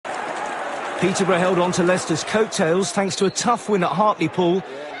Peterborough held on to Leicester's coattails thanks to a tough win at Hartlepool.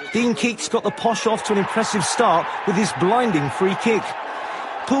 Dean Keates got the Posh off to an impressive start with his blinding free kick.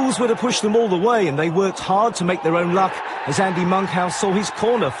 Pools were to push them all the way, and they worked hard to make their own luck as Andy Monkhouse saw his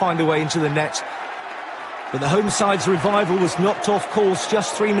corner find a way into the net. But the home side's revival was knocked off course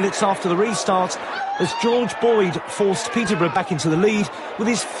just 3 minutes after the restart as George Boyd forced Peterborough back into the lead with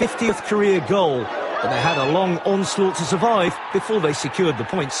his 50th career goal. But they had a long onslaught to survive before they secured the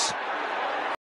points.